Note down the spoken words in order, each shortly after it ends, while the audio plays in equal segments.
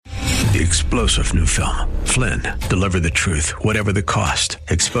The explosive new film, Flynn, deliver the truth, whatever the cost,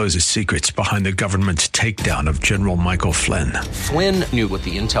 exposes secrets behind the government's takedown of General Michael Flynn. Flynn knew what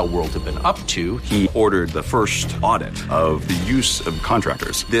the intel world had been up to. He ordered the first audit of the use of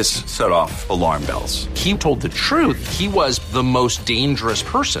contractors. This set off alarm bells. He told the truth. He was the most dangerous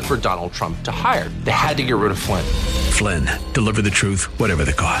person for Donald Trump to hire. They had to get rid of Flynn. Flynn, deliver the truth, whatever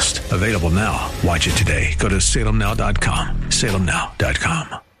the cost. Available now. Watch it today. Go to salemnow.com.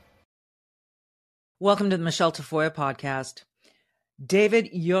 salemnow.com. Welcome to the Michelle Tafoya podcast. David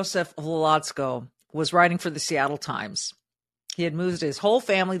Yosef Volodsko was writing for the Seattle Times. He had moved his whole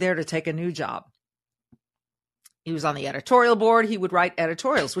family there to take a new job. He was on the editorial board. He would write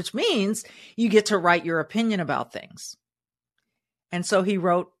editorials, which means you get to write your opinion about things. And so he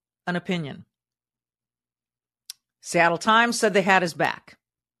wrote an opinion. Seattle Times said they had his back.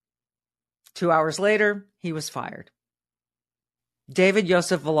 2 hours later, he was fired. David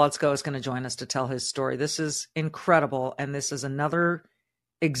Yosef Volodsko is going to join us to tell his story. This is incredible, and this is another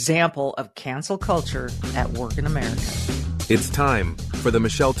example of cancel culture at work in America. It's time for the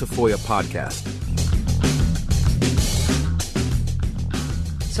Michelle Tafoya podcast.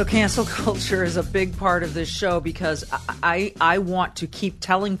 So cancel culture is a big part of this show because I want to keep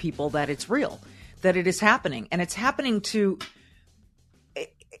telling people that it's real, that it is happening. And it's happening to...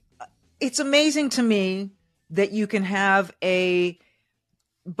 It's amazing to me that you can have a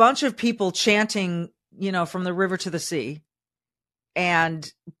bunch of people chanting, from the river to the sea and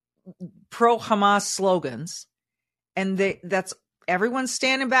pro-Hamas slogans. And that's everyone's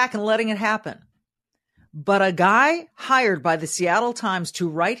standing back and letting it happen. But a guy hired by the Seattle Times to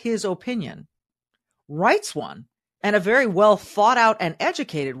write his opinion writes one, and a very well thought out and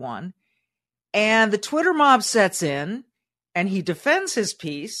educated one. And the Twitter mob sets in and he defends his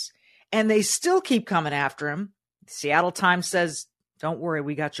piece. And they still keep coming after him. The Seattle Times says, don't worry,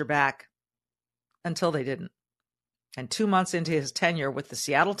 we got your back. Until they didn't. And 2 months into his tenure with the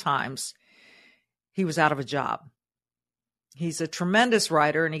Seattle Times, he was out of a job. He's a tremendous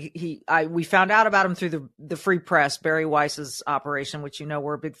writer. And we found out about him through the Free Press, Barry Weiss's operation, which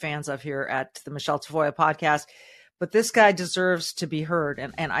we're big fans of here at the Michelle Tafoya podcast. But this guy deserves to be heard.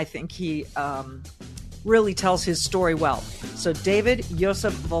 And I think he... really tells his story well. So David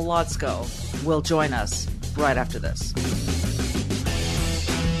Yosef Volodsko will join us right after this.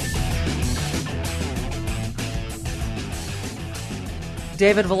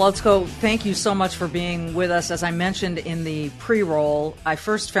 David Volodsko, thank you so much for being with us. As I mentioned in the pre-roll, I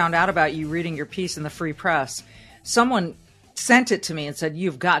first found out about you reading your piece in the Free Press. Someone sent it to me and said,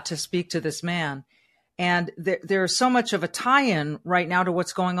 you've got to speak to this man. And there's so much of a tie-in right now to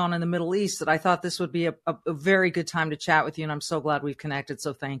what's going on in the Middle East that I thought this would be a very good time to chat with you. And I'm so glad we've connected.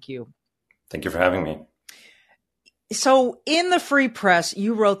 So thank you. Thank you for having me. So in the Free Press,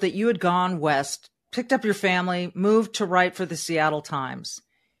 you wrote that you had gone west, picked up your family, moved to write for the Seattle Times.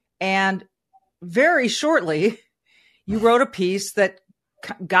 And very shortly, you wrote a piece that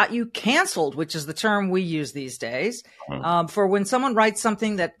got you canceled, which is the term we use these days, for when someone writes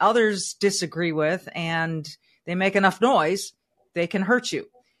something that others disagree with and they make enough noise, they can hurt you.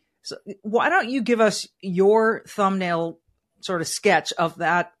 So why don't you give us your thumbnail sort of sketch of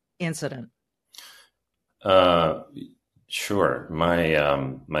that incident? Sure.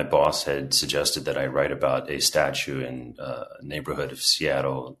 My boss had suggested that I write about a statue in a neighborhood of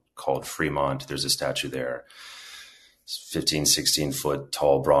Seattle called Fremont. There's a statue there. 15, 16 foot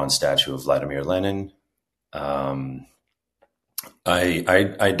tall bronze statue of Vladimir Lenin. I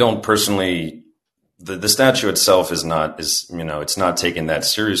don't personally, the statue itself it's not taken that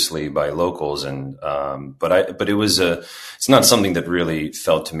seriously by locals. But it's not something that really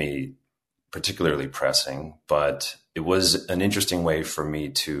felt to me particularly pressing, but it was an interesting way for me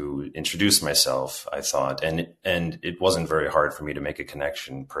to introduce myself, I thought. And it wasn't very hard for me to make a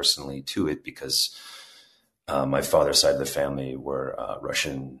connection personally to it because my father's side of the family were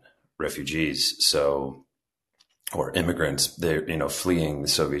Russian refugees, or immigrants. They're fleeing the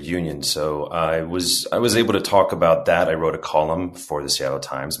Soviet Union. So I was able to talk about that. I wrote a column for the Seattle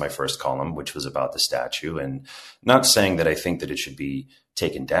Times, my first column, which was about the statue, and not saying that I think that it should be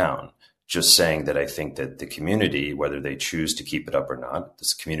taken down. Just saying that I think that the community, whether they choose to keep it up or not,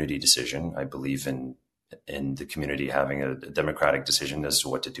 it's a community decision. I believe in the community having a democratic decision as to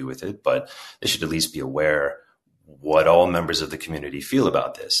what to do with it, but they should at least be aware what all members of the community feel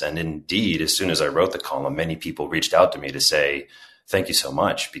about this. And indeed, as soon as I wrote the column, many people reached out to me to say, thank you so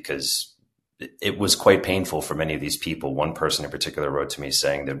much, because it was quite painful for many of these people. One person in particular wrote to me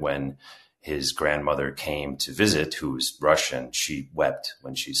saying that when his grandmother came to visit, who's Russian, she wept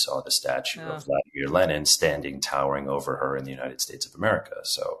when she saw the statue of Vladimir Lenin standing towering over her in the United States of America.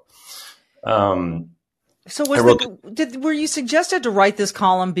 So, were you suggested to write this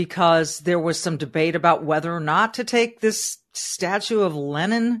column because there was some debate about whether or not to take this statue of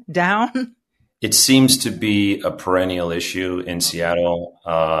Lenin down? It seems to be a perennial issue in Seattle.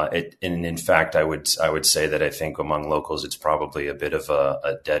 And in fact, I would say that I think among locals, it's probably a bit of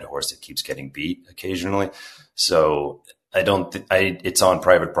a dead horse that keeps getting beat occasionally. So it's on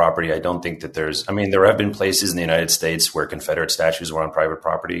private property. I don't think that there have been places in the United States where Confederate statues were on private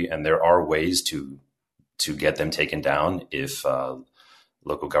property, and there are ways to get them taken down if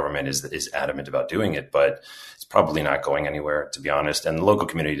local government is adamant about doing it, but it's probably not going anywhere, to be honest. And the local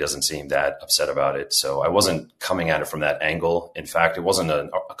community doesn't seem that upset about it. So I wasn't coming at it from that angle. In fact, it wasn't a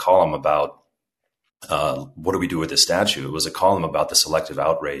column about what do we do with this statue. It was a column about the selective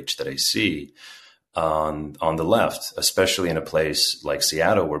outrage that I see on the left, especially in a place like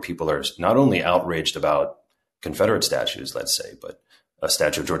Seattle, where people are not only outraged about Confederate statues, let's say, but a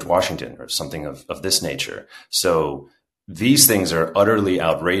statue of George Washington or something of this nature. So these things are utterly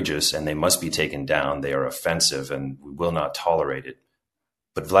outrageous and they must be taken down. They are offensive and we will not tolerate it.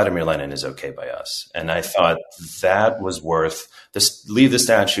 But Vladimir Lenin is okay by us. And I thought that was worth this. Leave the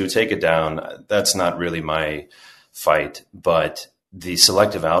statue, take it down. That's not really my fight. But the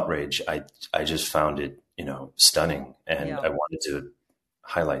selective outrage, I just found it, stunning. And I wanted to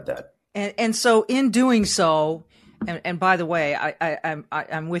highlight that. And so in doing so, and by the way,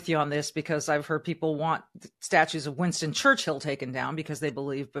 I'm with you on this because I've heard people want statues of Winston Churchill taken down because they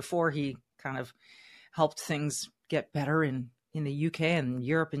believe before he kind of helped things get better in the UK and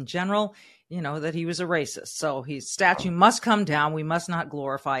Europe in general, that he was a racist. So his statue must come down. We must not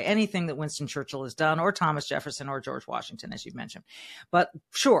glorify anything that Winston Churchill has done, or Thomas Jefferson, or George Washington, as you mentioned. But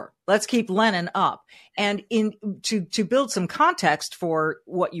sure, let's keep Lenin up. And to build some context for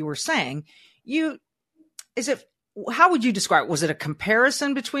what you were saying, how would you describe it? Was it a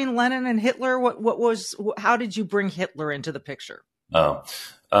comparison between Lenin and Hitler? How did you bring Hitler into the picture?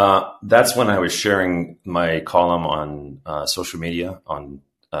 That's when I was sharing my column on social media, on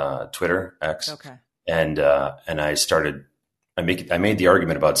Twitter, X. Okay. And I made the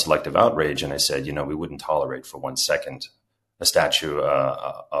argument about selective outrage, and I said, we wouldn't tolerate for 1 second a statue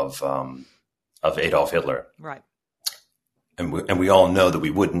of Adolf Hitler. Right. And we all know that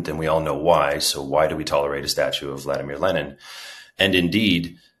we wouldn't, and we all know why. So why do we tolerate a statue of Vladimir Lenin? And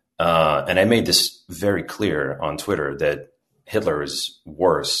indeed, and I made this very clear on Twitter, that Hitler is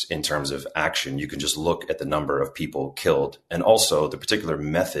worse in terms of action. You can just look at the number of people killed. And also the particular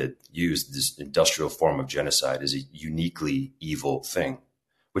method used, this industrial form of genocide, is a uniquely evil thing,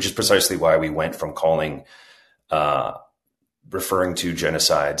 which is precisely why we went from referring to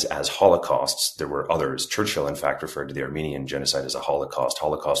genocides as holocausts. There were others. Churchill, in fact, referred to the Armenian genocide as a holocaust.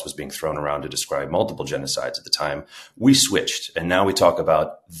 Holocaust was being thrown around to describe multiple genocides at the time. We switched, and now we talk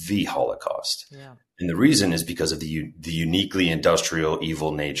about the Holocaust. Yeah. And the reason is because of the uniquely industrial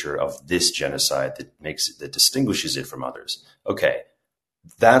evil nature of this genocide that distinguishes it from others. Okay,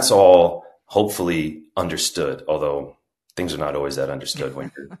 that's all hopefully understood, although things are not always that understood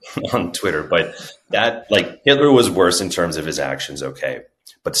when you're on Twitter. But Hitler was worse in terms of his actions, okay.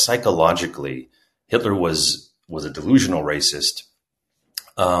 But psychologically, Hitler was a delusional racist.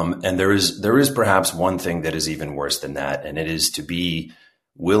 And there is perhaps one thing that is even worse than that, and it is to be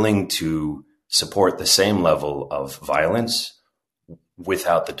willing to support the same level of violence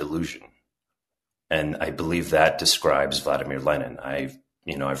without the delusion. And I believe that describes Vladimir Lenin. I've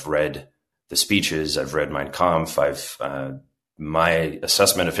read the speeches, I've read Mein Kampf. My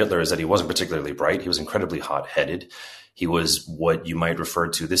assessment of Hitler is that he wasn't particularly bright. He was incredibly hot-headed. He was what you might refer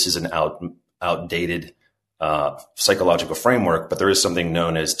to, this is an outdated psychological framework, but there is something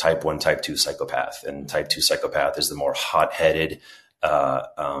known as type 1, type 2 psychopath. And type 2 psychopath is the more hot-headed,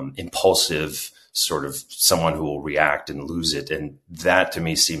 impulsive, sort of someone who will react and lose it. And that to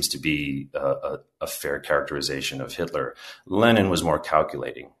me seems to be a fair characterization of Hitler. Lenin was more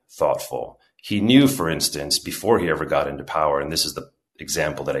calculating, thoughtful. He knew, for instance, before he ever got into power, and this is the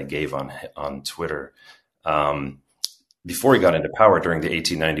example that I gave on Twitter, before he got into power during the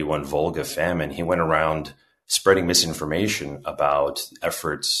 1891 Volga famine, he went around spreading misinformation about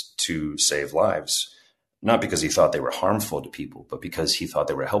efforts to save lives. Not because he thought they were harmful to people, but because he thought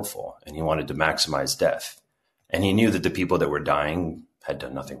they were helpful, and he wanted to maximize death. And he knew that the people that were dying had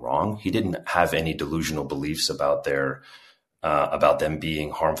done nothing wrong. He didn't have any delusional beliefs about them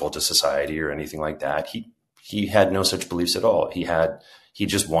being harmful to society or anything like that. He had no such beliefs at all. He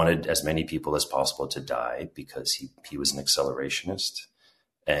just wanted as many people as possible to die because he was an accelerationist.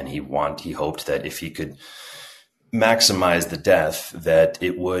 And he hoped that if he could maximize the death, that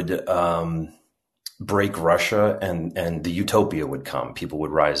it would break Russia and the utopia would come. People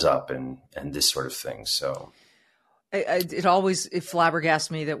would rise up and this sort of thing. So it always flabbergasts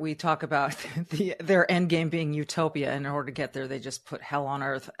me that we talk about their end game being utopia. And in order to get there, they just put hell on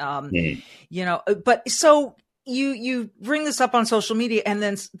earth. But so you bring this up on social media, and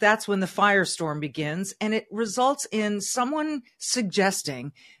then that's when the firestorm begins, and it results in someone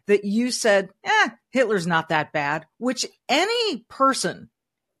suggesting that you said, Hitler's not that bad, which any person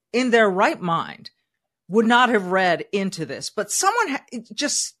in their right mind would not have read into this. But someone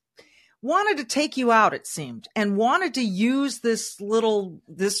just wanted to take you out, it seemed, and wanted to use this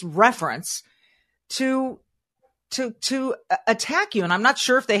reference to attack you. And I'm not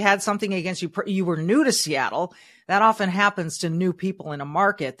sure if they had something against you. You were new to Seattle. That often happens to new people in a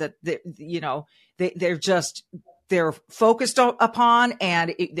market that they're focused upon,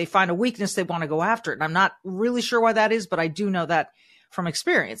 and they find a weakness, they want to go after it. And I'm not really sure why that is, but I do know that from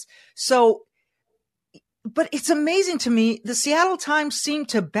experience. So, but it's amazing to me. The Seattle Times seemed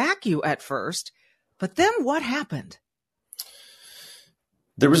to back you at first, but then what happened?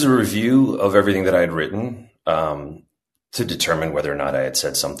 There was a review of everything that I had written to determine whether or not I had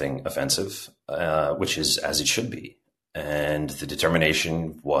said something offensive, which is as it should be. And the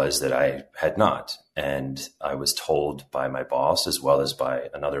determination was that I had not. And I was told by my boss, as well as by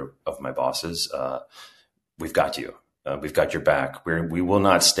another of my bosses, we've got you. We've got your back. We will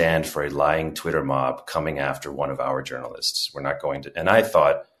not stand for a lying Twitter mob coming after one of our journalists. We're not going to. And I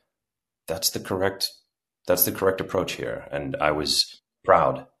thought that's the correct approach here. And I was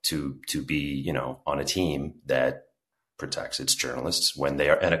proud to be, on a team that protects its journalists when they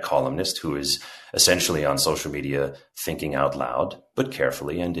are, and a columnist who is essentially on social media thinking out loud, but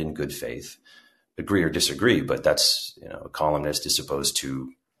carefully and in good faith, agree or disagree. But that's, a columnist is supposed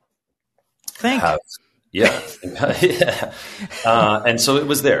to think. Yeah. And so it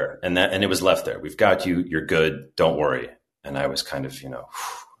was there, and it was left there. We've got you. You're good. Don't worry. And I was kind of,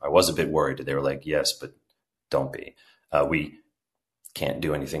 I was a bit worried. They were like, yes, but don't be. We can't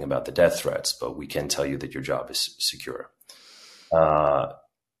do anything about the death threats, but we can tell you that your job is secure.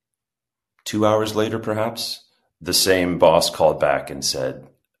 2 hours later, perhaps, the same boss called back and said,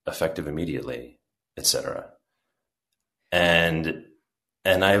 effective immediately, etc. And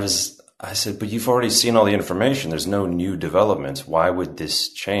I said, but you've already seen all the information. There's no new developments. Why would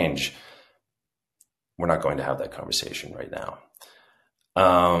this change? We're not going to have that conversation right now.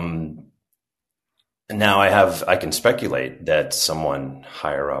 Now I can speculate that someone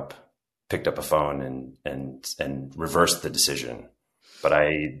higher up picked up a phone and reversed the decision, but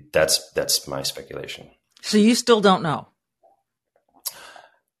that's my speculation. So you still don't know?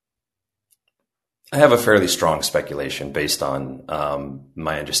 I have a fairly strong speculation based on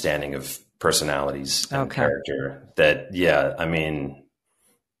my understanding of personalities and character. That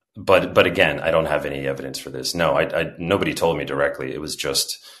but again, I don't have any evidence for this. No, nobody told me directly. It was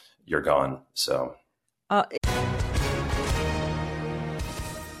just, you're gone. So.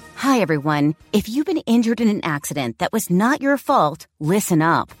 Hi, everyone. If you've been injured in an accident that was not your fault, listen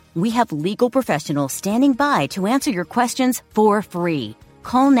up. We have legal professionals standing by to answer your questions for free.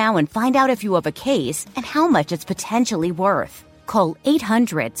 Call now and find out if you have a case and how much it's potentially worth. Call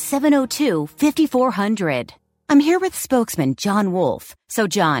 800-702-5400. I'm here with spokesman John Wolf. So,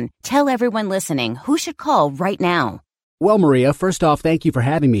 John, tell everyone listening who should call right now. Well, Maria, first off, thank you for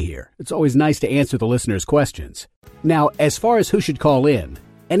having me here. It's always nice to answer the listeners' questions. Now, as far as who should call in,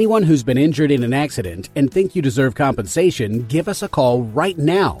 anyone who's been injured in an accident and think you deserve compensation, give us a call right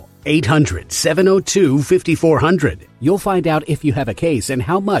now. 800-702-5400. You'll find out if you have a case and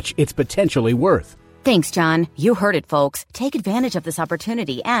how much it's potentially worth. Thanks, John. You heard it, folks. Take advantage of this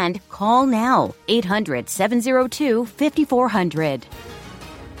opportunity and call now. 800-702-5400.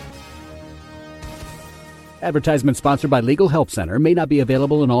 Advertisement sponsored by Legal Help Center. May not be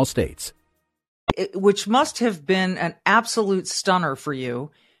available in all states. Which must have been an absolute stunner for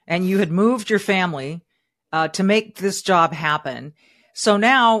you. And you had moved your family to make this job happen. So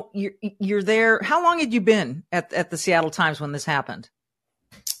now you're there. How long had you been at the Seattle Times when this happened?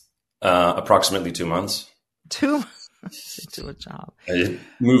 Approximately 2 months. 2 months into a job. I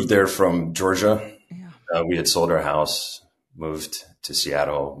moved there from Georgia. Yeah. We had sold our house, moved to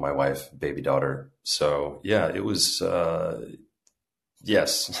Seattle, my wife, baby daughter. So yeah, it was,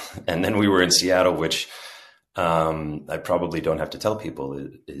 yes. And then we were in Seattle, which I probably don't have to tell people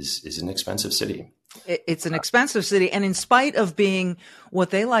is an expensive city. It's an expensive city. And in spite of being what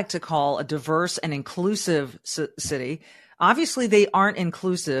they like to call a diverse and inclusive city, obviously they aren't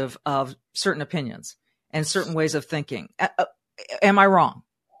inclusive of certain opinions and certain ways of thinking. Am I wrong?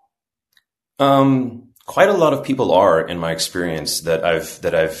 Quite a lot of people are, in my experience, that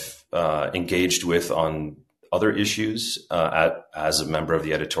I've engaged with on other issues. As a member of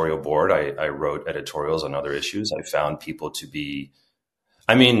the editorial board, I wrote editorials on other issues. I found people to be,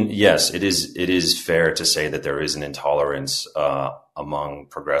 I mean, yes, it is fair to say that there is an intolerance among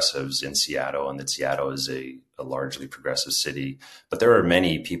progressives in Seattle, and that Seattle is a largely progressive city. But there are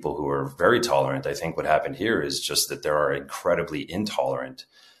many people who are very tolerant. I think what happened here is just that there are incredibly intolerant,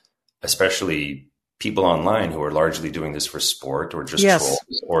 especially people online who are largely doing this for sport or just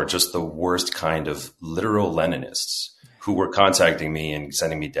trolls, or just the worst kind of literal Leninists who were contacting me and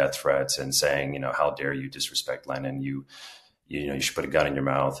sending me death threats and saying, you know, how dare you disrespect Lenin? You should put a gun in your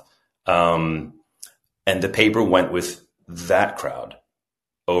mouth. And the paper went with that crowd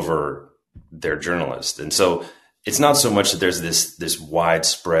over their journalist. And so it's not so much that there's this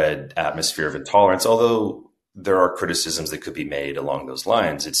widespread atmosphere of intolerance, although there are criticisms that could be made along those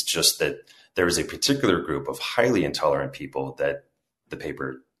lines. It's just that there is a particular group of highly intolerant people that the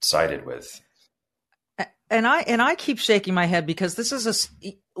paper sided with. And I keep shaking my head because this is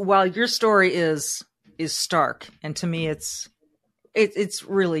while your story is stark, and to me it's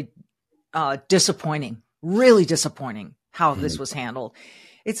really disappointing, really disappointing how this was handled.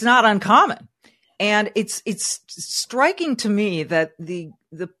 It's not uncommon. And it's striking to me that the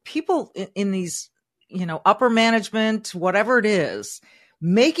people in these, you know, upper management, whatever it is,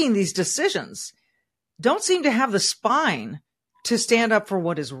 making these decisions don't seem to have the spine to stand up for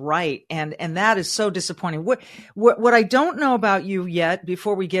what is right. And that is so disappointing. What I don't know about you yet,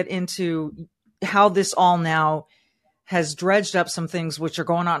 before we get into how this all now has dredged up some things which are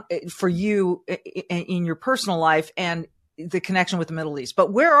going on for you in your personal life and the connection with the Middle East.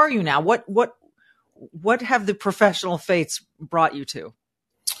 But where are you now? What have the professional fates brought you to?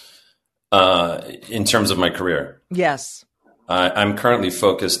 In terms of my career? Yes. I'm currently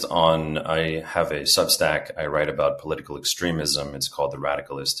focused on, I have a Substack. I write about political extremism. It's called The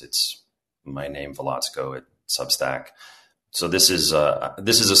Radicalist. It's my name, Velatsko, at Substack. So this is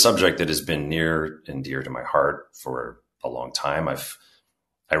a subject that has been near and dear to my heart for a long time.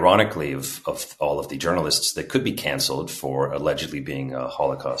 Ironically, of all of the journalists that could be canceled for allegedly being a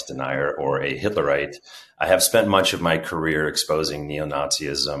Holocaust denier or a Hitlerite, I have spent much of my career exposing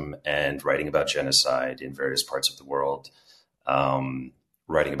neo-Nazism and writing about genocide in various parts of the world,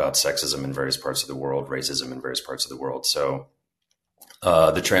 writing about sexism in various parts of the world, racism in various parts of the world. So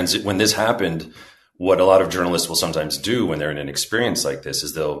when this happened, what a lot of journalists will sometimes do when they're in an experience like this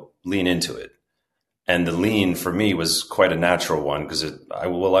is they'll lean into it. And the lean for me was quite a natural one because I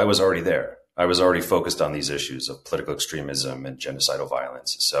was already there. I was already focused on these issues of political extremism and genocidal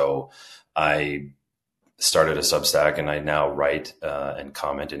violence. So I started a Substack, and I now write and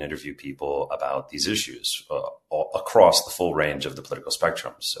comment and interview people about these issues across the full range of the political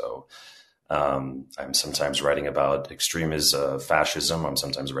spectrum. So I'm sometimes writing about extremism, fascism. I'm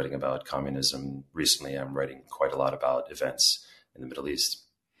sometimes writing about communism. Recently, I'm writing quite a lot about events in the Middle East.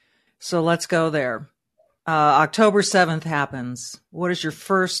 So let's go there. October 7th happens. What is your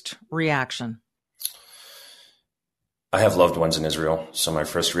first reaction? I have loved ones in Israel. So my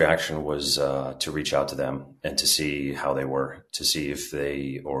first reaction was to reach out to them and to see how they were, to see if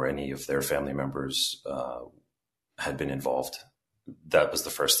they or any of their family members had been involved. That was the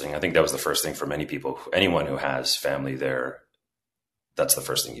first thing. I think that was the first thing for many people. Anyone who has family there, that's the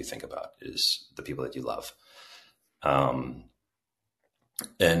first thing you think about is the people that you love.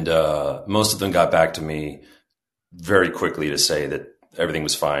 And most of them got back to me very quickly to say that everything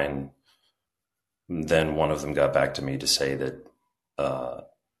was fine. Then one of them got back to me to say that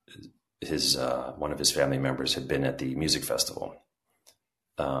one of his family members had been at the music festival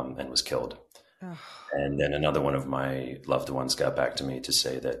and was killed. Oh. And then another one of my loved ones got back to me to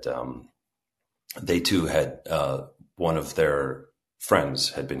say that they too had one of their friends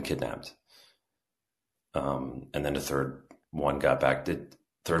had been kidnapped. And then the third one got back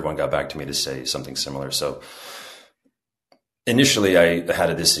to me to say something similar. So initially I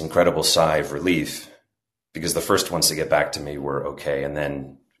had this incredible sigh of relief because the first ones to get back to me were okay. And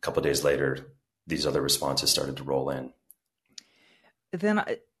then a couple of days later, these other responses started to roll in. Then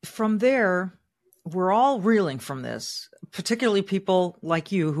from there, we're all reeling from this, particularly people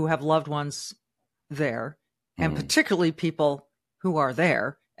like you who have loved ones there, and particularly people who are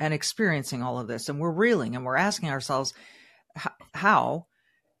there and experiencing all of this. And we're reeling and we're asking ourselves, how?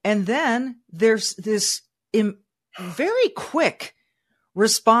 And then there's this very quick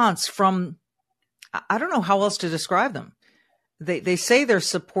response from, I don't know how else to describe them. They say they're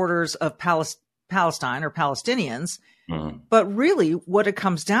supporters of Palestine or Palestinians, but really what it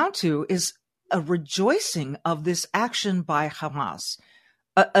comes down to is a rejoicing of this action by Hamas.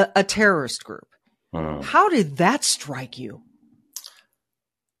 a terrorist group. How did that strike you?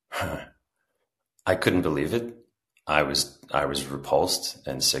 I couldn't believe it. I was repulsed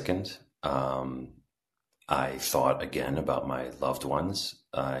and sickened. I thought again about my loved ones.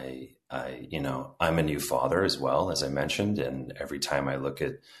 I'm a new father as well, as I mentioned, and every time I look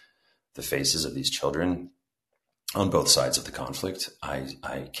at the faces of these children on both sides of the conflict,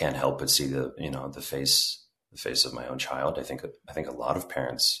 I can't help but see the face of my own child. I think a lot of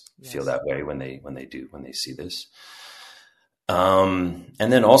parents feel that way when they see this. And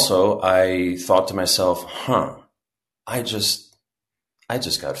then also I thought to myself, I just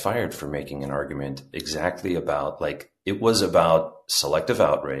got fired for making an argument exactly about, like, it was about selective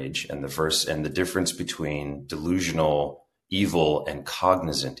outrage and the difference between delusional evil and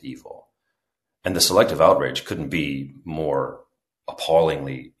cognizant evil. And the selective outrage couldn't be more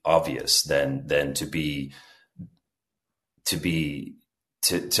appallingly obvious than to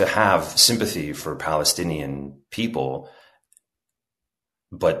have sympathy for Palestinian people,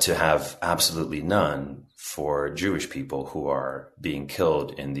 but to have absolutely none for Jewish people who are being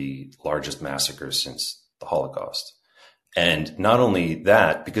killed in the largest massacre since the Holocaust. And not only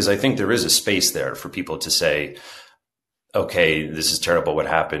that, because I think there is a space there for people to say, okay, this is terrible what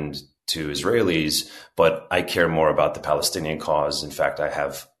happened to Israelis, but I care more about the Palestinian cause. In fact, I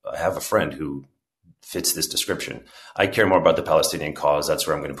have a friend who fits this description. I care more about the Palestinian cause. That's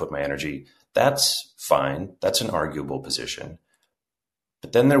where I'm going to put my energy. That's fine. That's an arguable position.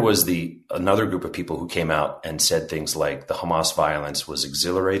 But then there was another group of people who came out and said things like the Hamas violence was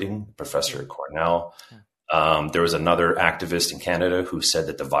exhilarating, professor at Cornell. There was another activist in Canada who said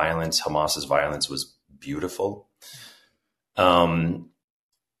that Hamas's violence was beautiful. And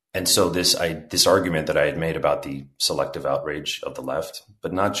so this argument that I had made about the selective outrage of the left,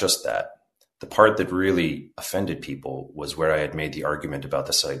 but not just that, the part that really offended people was where I had made the argument about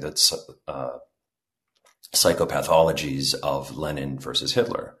the psychopathologies of Lenin versus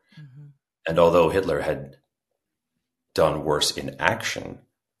Hitler. Mm-hmm. And although Hitler had done worse in action,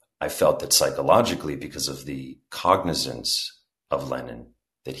 I felt that psychologically, because of the cognizance of Lenin,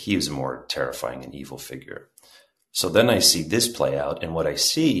 that he was a more terrifying and evil figure. So then I see this play out, and what I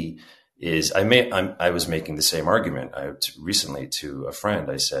see is I was making the same argument recently to a friend.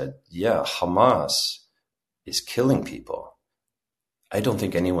 I said, yeah, Hamas is killing people. I don't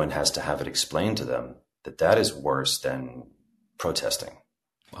think anyone has to have it explained to them that is worse than protesting.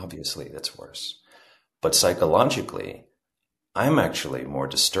 Obviously, that's worse. But psychologically, I'm actually more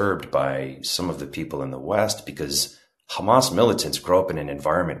disturbed by some of the people in the West, because Hamas militants grow up in an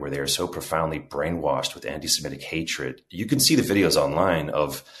environment where they are so profoundly brainwashed with anti-Semitic hatred. You can see the videos online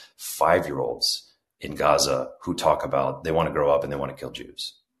of 5-year-olds in Gaza who talk about they want to grow up and they want to kill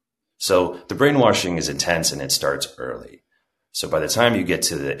Jews. So the brainwashing is intense and it starts early. So by the time you get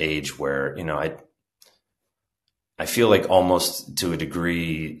to the age where, I feel like almost to a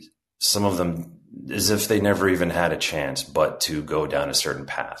degree, some of them as if they never even had a chance but to go down a certain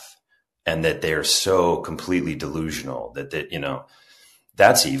path, and that they're so completely delusional that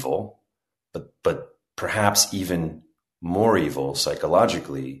that's evil. But perhaps even more evil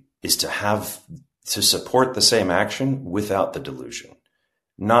psychologically is to support the same action without the delusion,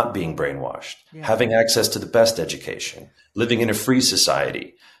 not being brainwashed, having access to the best education, living in a free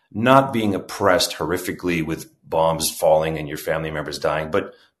society, not being oppressed horrifically with bombs falling and your family members dying,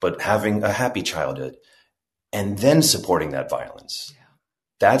 but having a happy childhood and then supporting that violence. Yeah.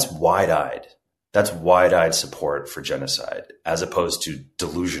 That's wide-eyed. That's wide-eyed support for genocide as opposed to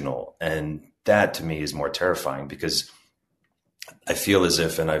delusional. And that to me is more terrifying, because I feel as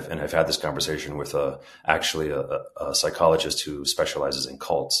if, and I've had this conversation with a psychologist who specializes in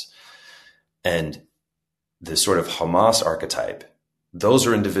cults, and the sort of Hamas archetype, those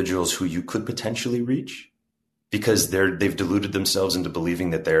are individuals who you could potentially reach because they've deluded themselves into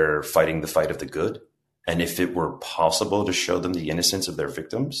believing that they're fighting the fight of the good. And if it were possible to show them the innocence of their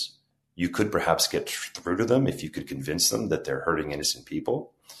victims, you could perhaps get through to them if you could convince them that they're hurting innocent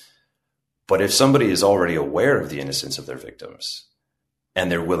people. But if somebody is already aware of the innocence of their victims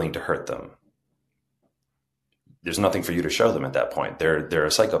and they're willing to hurt them, there's nothing for you to show them at that point. They're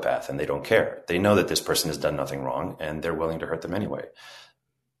a psychopath and they don't care. They know that this person has done nothing wrong and they're willing to hurt them anyway.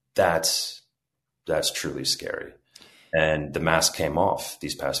 That's truly scary. And the mask came off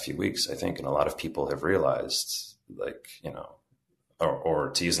these past few weeks, I think, and a lot of people have realized,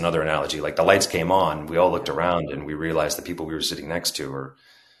 or to use another analogy, like the lights came on, we all looked around and we realized the people we were sitting next to were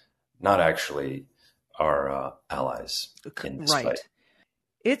not actually our allies in this fight.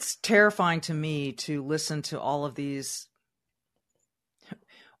 It's terrifying to me to listen to all of these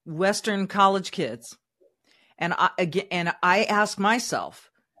Western college kids And I ask myself,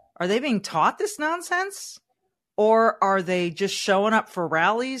 are they being taught this nonsense? Or are they just showing up for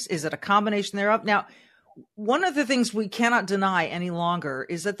rallies? Is it a combination thereof? Now, one of the things we cannot deny any longer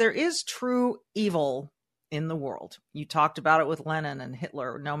is that there is true evil in the world. You talked about it with Lenin and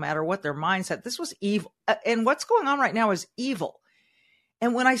Hitler. No matter what their mindset, this was evil. And what's going on right now is evil.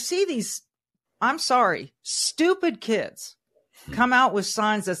 And when I see these, I'm sorry, stupid kids come out with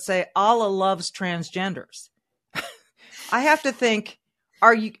signs that say Allah loves transgenders, I have to think,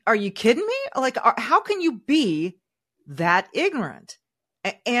 are you kidding me? Like, how can you be that ignorant?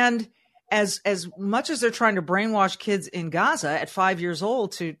 And as much as they're trying to brainwash kids in Gaza at 5 years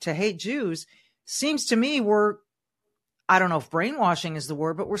old to hate Jews, seems to me I don't know if brainwashing is the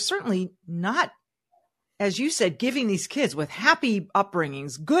word, but we're certainly not, as you said, giving these kids with happy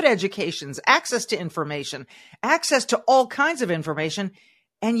upbringings, good educations, access to information, access to all kinds of information.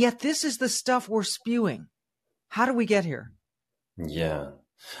 And yet this is the stuff we're spewing. How do we get here? Yeah.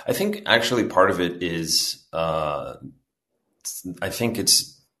 I think actually part of it is, I think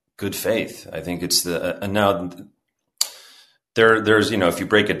it's good faith. I think it's now there's, if you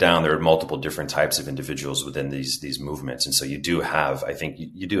break it down, there are multiple different types of individuals within these movements. And so you do have, I think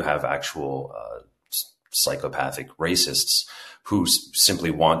you do have actual psychopathic racists who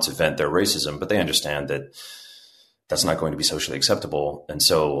simply want to vent their racism, but they understand that that's not going to be socially acceptable. And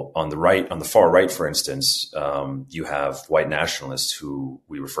so on the far right, for instance, you have white nationalists who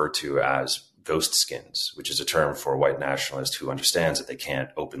we refer to as ghost skins, which is a term for a white nationalist who understands that they can't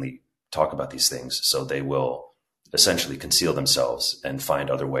openly talk about these things. So they will essentially conceal themselves and find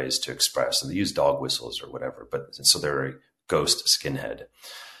other ways to express. And they use dog whistles or whatever. But so they're a ghost skinhead.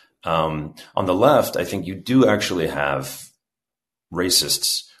 On the left, I think you do actually have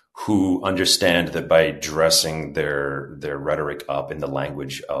racists who understand that by dressing their rhetoric up in the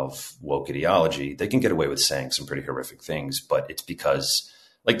language of woke ideology, they can get away with saying some pretty horrific things. But it's because,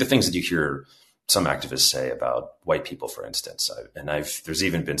 like the things that you hear some activists say about white people, for instance, there's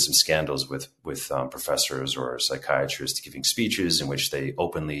even been some scandals with professors or psychiatrists giving speeches in which they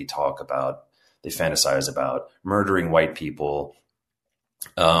openly they fantasize about murdering white people.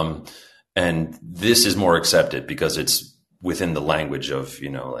 And this is more accepted because it's within the language of,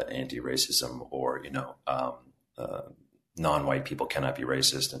 anti-racism or, non-white people cannot be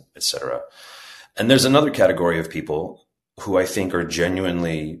racist, et cetera. And there's another category of people who I think are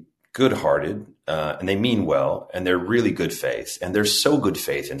genuinely good-hearted, and they mean well, and they're really good faith. And they're so good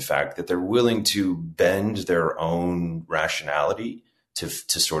faith, in fact, that they're willing to bend their own rationality to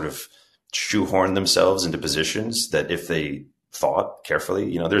sort of shoehorn themselves into positions that if they thought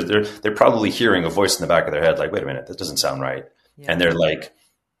carefully, they're probably hearing a voice in the back of their head, like, wait a minute, that doesn't sound right. Yeah. And they're like,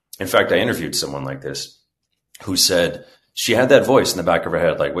 in fact, I interviewed someone like this who said she had that voice in the back of her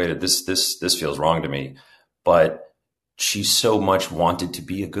head, like, wait, this feels wrong to me. But she so much wanted to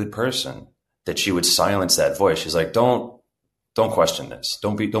be a good person that she would silence that voice. She's like, don't question this.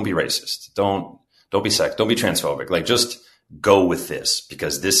 Don't be racist. Don't be sexist. Don't be transphobic. Like, just go with this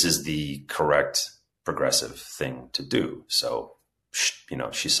because this is the correct progressive thing to do. So,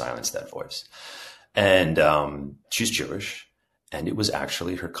 she silenced that voice. And she's Jewish. And it was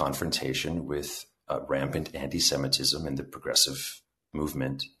actually her confrontation with rampant anti-Semitism in the progressive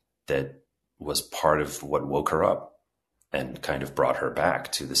movement that was part of what woke her up and kind of brought her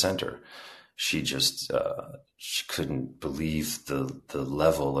back to the center. She just, she couldn't believe the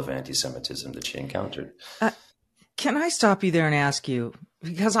level of anti-Semitism that she encountered. Can I stop you there and ask you,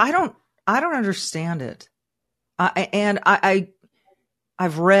 because I don't understand it. I've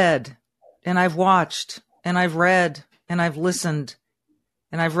read and I've watched and I've read and I've listened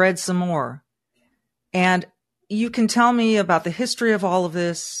and I've read some more. And you can tell me about the history of all of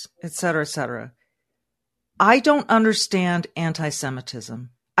this, et cetera, et cetera. I don't understand anti-Semitism.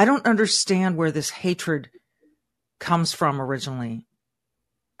 I don't understand where this hatred comes from originally.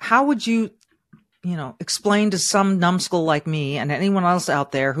 How would you, explain to some numbskull like me and anyone else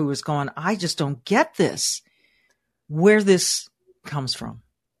out there who is going, I just don't get this, where this comes from?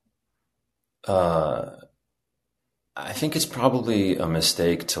 I think it's probably a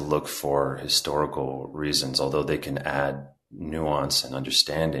mistake to look for historical reasons, although they can add nuance and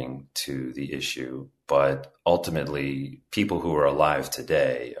understanding to the issue. But ultimately, people who are alive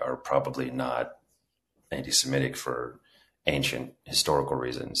today are probably not anti-Semitic for ancient historical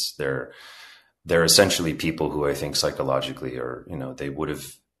reasons. They're essentially people who I think psychologically are,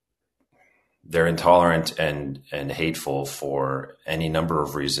 they're intolerant and hateful for any number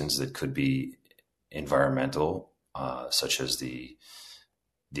of reasons that could be environmental, such as the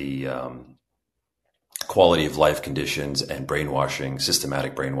quality of life conditions and brainwashing,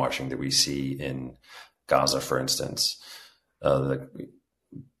 systematic brainwashing that we see in Gaza, for instance.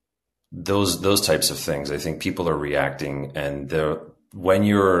 Those types of things. I think people are reacting, and when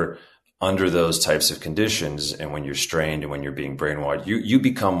you're under those types of conditions, and when you're strained, and when you're being brainwashed, you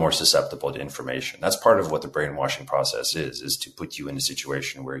become more susceptible to information. That's part of what the brainwashing process is to put you in a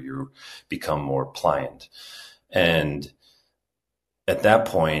situation where you become more pliant. And at that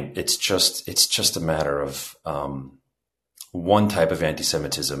point, it's just a matter of one type of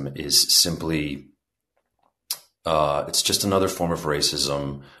anti-Semitism is simply it's just another form of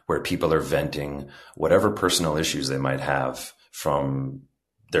racism where people are venting whatever personal issues they might have, from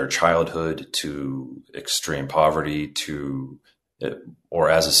their childhood to extreme poverty to, or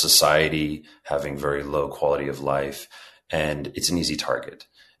as a society, having very low quality of life. And it's an easy target.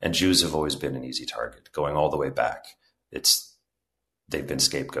 And Jews have always been an easy target, going all the way back. They've been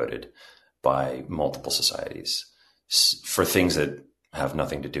scapegoated by multiple societies for things that have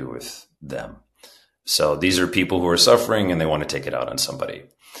nothing to do with them. So these are people who are suffering, and they want to take it out on somebody.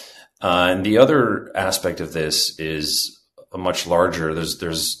 And the other aspect of this is a much larger.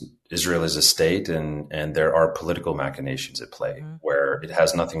 There's Israel as a state, and there are political machinations at play where it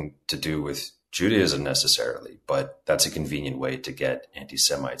has nothing to do with Judaism necessarily, but that's a convenient way to get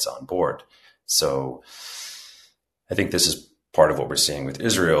anti-Semites on board. So I think this is part of what we're seeing with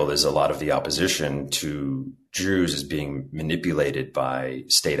Israel, is a lot of the opposition to Jews is being manipulated by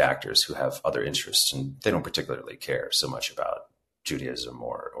state actors who have other interests, and they don't particularly care so much about Judaism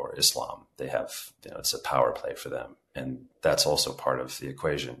or Islam. They have, it's a power play for them. And that's also part of the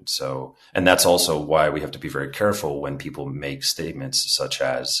equation. So, and that's also why we have to be very careful when people make statements such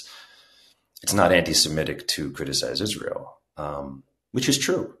as, it's not anti-Semitic to criticize Israel, which is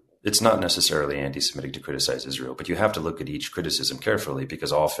true. It's not necessarily anti-Semitic to criticize Israel, but you have to look at each criticism carefully,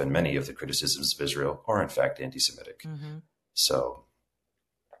 because often many of the criticisms of Israel are in fact anti-Semitic. Mm-hmm. So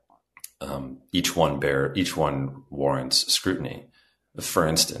each one warrants scrutiny. For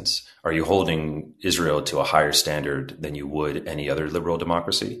instance, are you holding Israel to a higher standard than you would any other liberal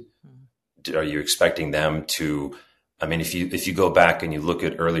democracy? Mm-hmm. Are you expecting them to? I mean, if you go back and you look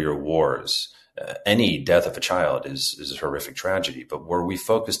at earlier wars, any death of a child is a horrific tragedy. But were we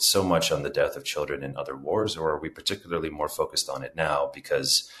focused so much on the death of children in other wars, or are we particularly more focused on it now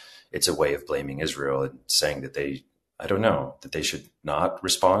because it's a way of blaming Israel and saying that they should not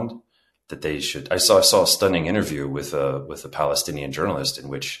respond? That they should. I saw a stunning interview with a Palestinian journalist in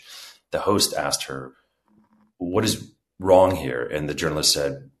which the host asked her, "What is wrong here?" And the journalist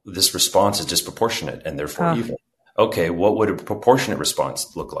said, "This response is disproportionate and therefore evil." Okay, what would a proportionate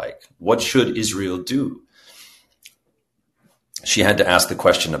response look like? What should Israel do? She had to ask the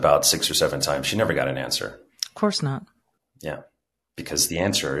question about 6 or 7 times. She never got an answer. Of course not. Yeah, because the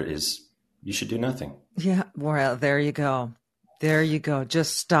answer is you should do nothing. Yeah, well, there you go. There you go.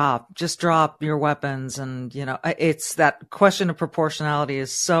 Just stop. Just drop your weapons. And, it's that question of proportionality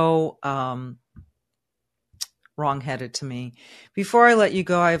is so wrong-headed to me. Before I let you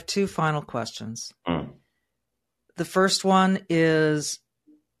go, I have 2 final questions. The first one is,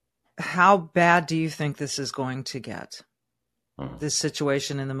 how bad do you think this is going to get? This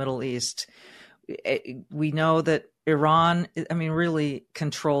situation in the Middle East. We know that Iran, really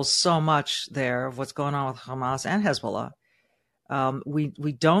controls so much there of what's going on with Hamas and Hezbollah.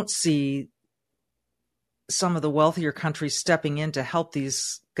 We don't see some of the wealthier countries stepping in to help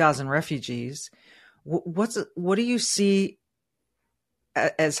these Gazan refugees. What do you see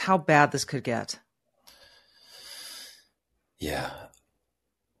as how bad this could get? Yeah,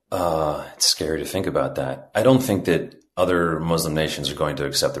 it's scary to think about that. I don't think that other Muslim nations are going to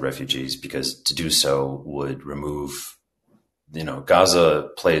accept the refugees, because to do so would remove,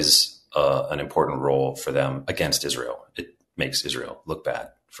 Gaza plays an important role for them against Israel. It makes Israel look bad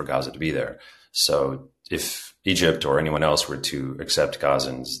for Gaza to be there. So if Egypt or anyone else were to accept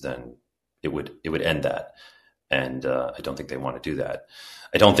Gazans, then it would end that. And I don't think they want to do that.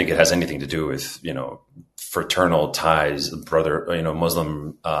 I don't think it has anything to do with, fraternal ties,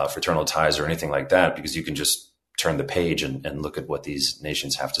 Muslim fraternal ties or anything like that, because you can just turn the page and look at what these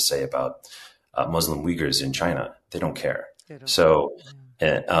nations have to say about Muslim Uyghurs in China. They don't care. So,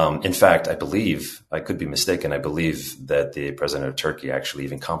 in fact, I could be mistaken, I believe that the president of Turkey actually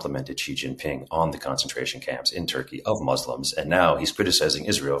even complimented Xi Jinping on the concentration camps in Turkey of Muslims. And now he's criticizing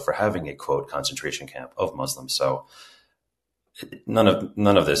Israel for having a, quote, concentration camp of Muslims. So none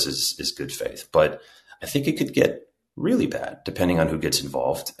of this is good faith. But I think it could get really bad depending on who gets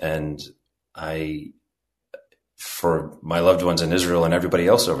involved. And for my loved ones in Israel and everybody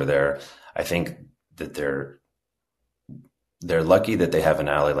else over there, I think that they're lucky that they have an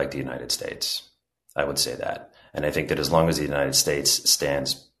ally like the United States. I would say that. And I think that as long as the United States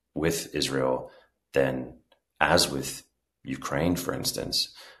stands with Israel, then, as with Ukraine, for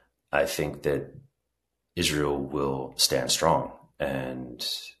instance, I think that Israel will stand strong. And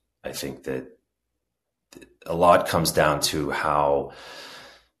I think that a lot comes down to how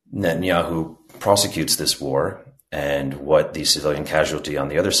Netanyahu prosecutes this war and what the civilian casualty on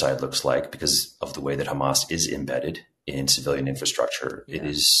the other side looks like, because of the way that Hamas is embedded in civilian infrastructure. Yeah. It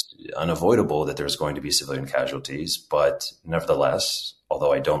is unavoidable that there's going to be civilian casualties, but nevertheless,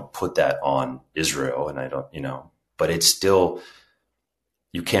 although I don't put that on Israel, and I don't, but it's still,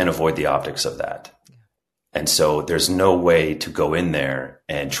 you can't avoid the optics of that. Yeah. And so there's no way to go in there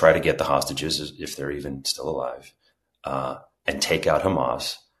and try to get the hostages, if they're even still alive, and take out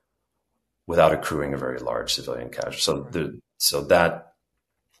Hamas without accruing a very large civilian casualty. So that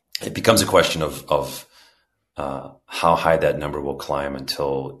it becomes a question of how high that number will climb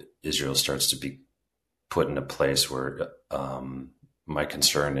until Israel starts to be put in a place where my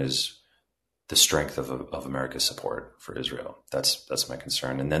concern is the strength of America's support for Israel. That's my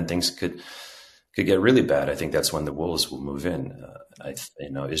concern. And then things could get really bad. I think that's when the wolves will move in.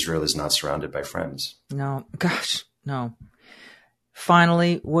 Israel is not surrounded by friends. No, gosh, no.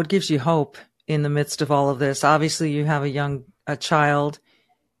 Finally, what gives you hope in the midst of all of this? Obviously, you have a child,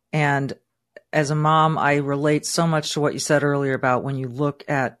 and as a mom, I relate so much to what you said earlier about when you look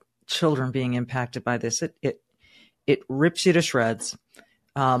at children being impacted by this, it rips you to shreds.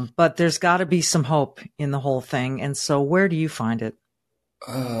 But there's got to be some hope in the whole thing. And so where do you find it?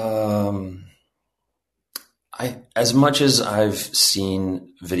 As much as I've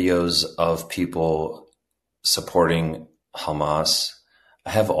seen videos of people supporting Hamas,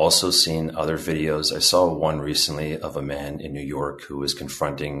 I have also seen other videos. I saw one recently of a man in New York who was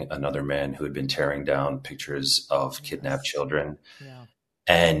confronting another man who had been tearing down pictures of kidnapped children. Yeah.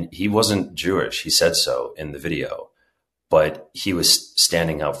 And he wasn't Jewish. He said so in the video, but he was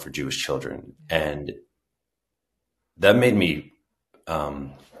standing up for Jewish children. And that made me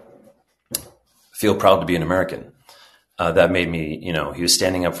feel proud to be an American. That made me, he was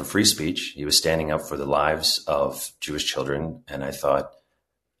standing up for free speech. He was standing up for the lives of Jewish children. And I thought,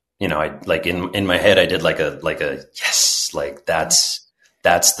 I like in my head, I did like a yes, like that's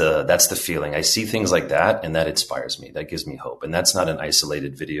the feeling. I see things like that, and that inspires me. That gives me hope. And that's not an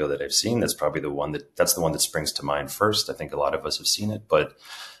isolated video that I've seen. That's probably the one that springs to mind first. I think a lot of us have seen it, but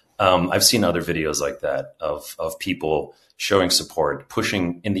I've seen other videos like that of people showing support,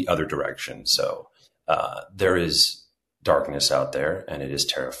 pushing in the other direction. So there is darkness out there, and it is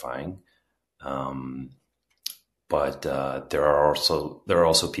terrifying. But there are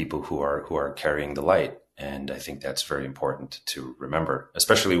also people who are carrying the light, and I think that's very important to remember,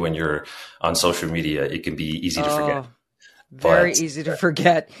 especially when you're on social media. It can be easy to forget. Very easy to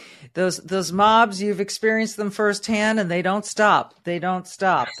forget. Those mobs, you've experienced them firsthand, and they don't stop. They don't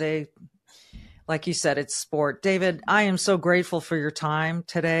stop. Like you said, it's sport. David, I am so grateful for your time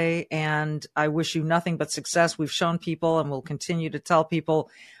today, and I wish you nothing but success. We've shown people, and we'll continue to tell people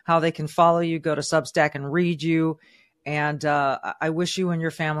how they can follow you, go to Substack and read you. And I wish you and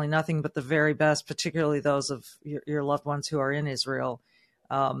your family nothing but the very best, particularly those of your loved ones who are in Israel.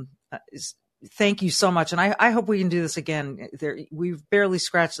 Thank you so much. And I hope we can do this again. We've barely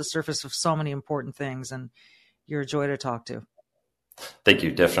scratched the surface of so many important things, and you're a joy to talk to. Thank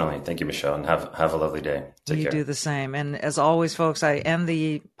you. Definitely. Thank you, Michelle, and have a lovely day. Take care. You do the same. And as always, folks, I end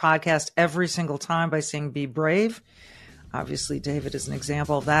the podcast every single time by saying, be brave. Obviously, David is an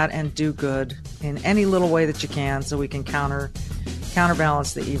example of that, and do good in any little way that you can so we can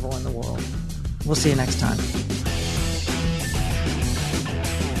counterbalance the evil in the world. We'll see you next time.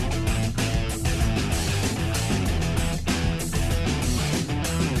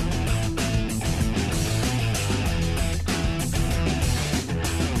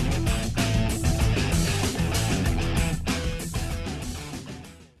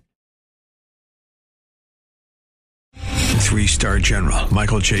 Three-star General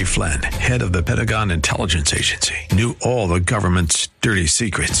Michael J. Flynn, head of the Pentagon Intelligence Agency, knew all the government's dirty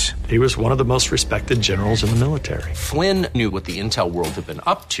secrets. He was one of the most respected generals in the military. Flynn knew what the intel world had been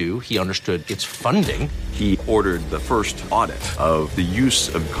up to. He understood its funding. He ordered the first audit of the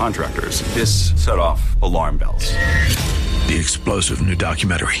use of contractors. This set off alarm bells. The explosive new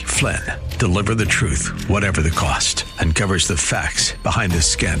documentary, Flynn, Deliver the Truth, Whatever the Cost, uncovers the facts behind this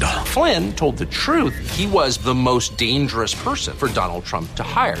scandal. Flynn told the truth. He was the most dangerous person for Donald Trump to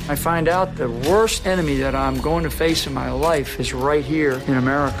hire. I find out the worst enemy that I'm going to face in my life is right here in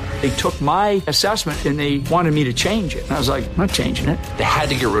America. They took my assessment and they wanted me to change it. And I was like, I'm not changing it. They had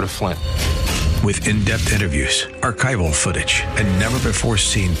to get rid of Flynn. With in-depth interviews, archival footage, and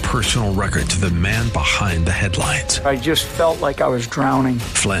never-before-seen personal records of the man behind the headlines. I just felt like I was drowning.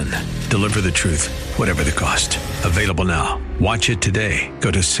 Flynn, deliver the truth, whatever the cost. Available now. Watch it today.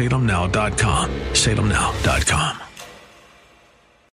 Go to salemnow.com. salemnow.com.